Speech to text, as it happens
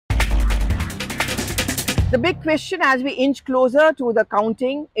The big question as we inch closer to the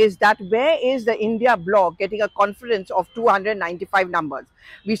counting is that where is the India bloc getting a confidence of 295 numbers?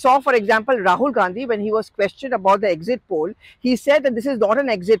 We saw, for example, Rahul Gandhi, when he was questioned about the exit poll, he said that this is not an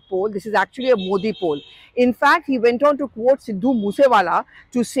exit poll, this is actually a Modi poll. In fact, he went on to quote Sidhu Moosewala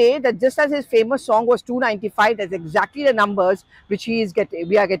to say that just as his famous song was 295, that's exactly the numbers which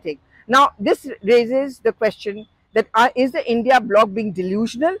we are getting. Now, this raises the question that is the India bloc being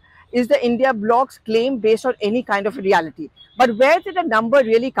delusional? Is the India bloc's claim based on any kind of reality? But where did the number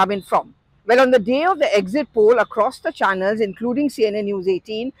really come in from? Well, on the day of the exit poll across the channels, including CNN News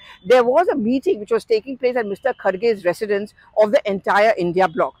 18, there was a meeting which was taking place at Mr. Kharge's residence of the entire India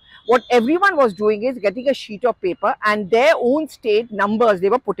bloc. What everyone was doing is getting a sheet of paper and their own state numbers they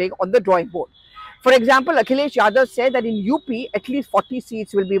were putting on the drawing board. For example, Akhilesh Yadav said that in UP, at least 40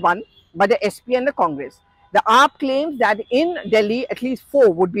 seats will be won by the SP and the Congress. The AAP claims that in Delhi, at least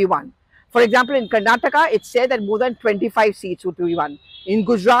 4 would be won. For example, in Karnataka, it said that more than 25 seats would be won. In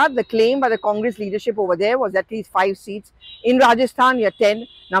Gujarat, the claim by the Congress leadership over there was at least 5 seats. In Rajasthan, yeah, 10.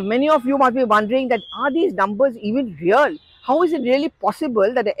 Now, many of you must be wondering that are these numbers even real? How is it really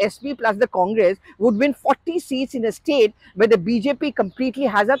possible that the SP plus the Congress would win 40 seats in a state where the BJP completely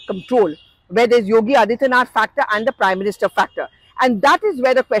has a control, where there's Yogi Adityanath factor and the Prime Minister factor? And that is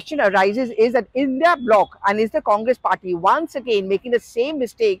where the question arises, is that India bloc and is the Congress party once again making the same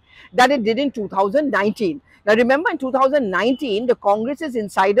mistake that it did in 2019? Now remember, in 2019, the Congress's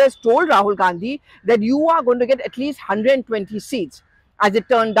insiders told Rahul Gandhi that you are going to get at least 120 seats. As it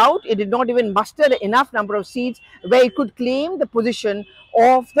turned out, it did not even muster enough number of seats where it could claim the position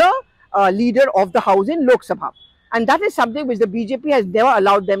of the leader of the house in Lok Sabha. And that is something which the BJP has never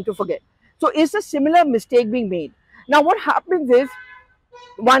allowed them to forget. So is a similar mistake being made? Now, what happens is,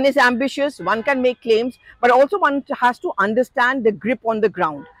 one is ambitious, one can make claims, but also one has to understand the grip on the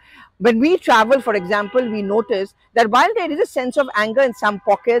ground. When we travel, for example, we notice that while there is a sense of anger in some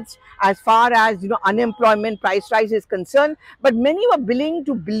pockets as far as unemployment, price rise is concerned, but many were willing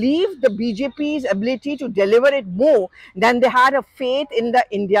to believe the BJP's ability to deliver it more than they had a faith in the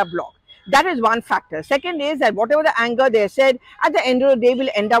India bloc. That is one factor. Second is that whatever the anger they said, at the end of the day, we'll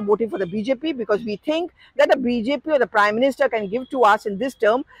end up voting for the BJP because we think that the BJP or the Prime Minister can give to us in this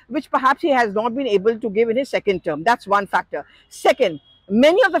term, which perhaps he has not been able to give in his second term. That's one factor. Second,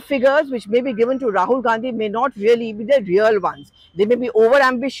 many of the figures which may be given to Rahul Gandhi may not really be the real ones. They may be over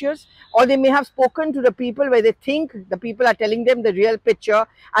ambitious, or they may have spoken to the people where they think the people are telling them the real picture,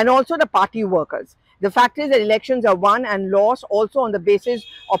 and also the party workers. The fact is that elections are won and lost also on the basis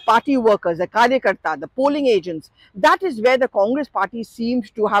of party workers, the karyakarta, the polling agents. That is where the Congress party seems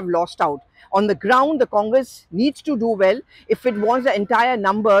to have lost out. On the ground, the Congress needs to do well if it wants the entire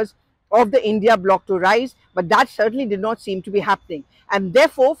numbers of the India bloc to rise, but that certainly did not seem to be happening. And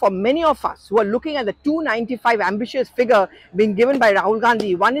therefore, for many of us who are looking at the 295 ambitious figure being given by Rahul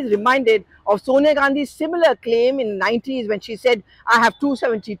Gandhi, one is reminded of Sonia Gandhi's similar claim in the 90s when she said, I have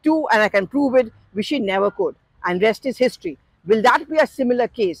 272 and I can prove it, which she never could. And rest is history. Will that be a similar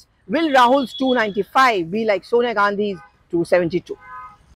case? Will Rahul's 295 be like Sonia Gandhi's 272?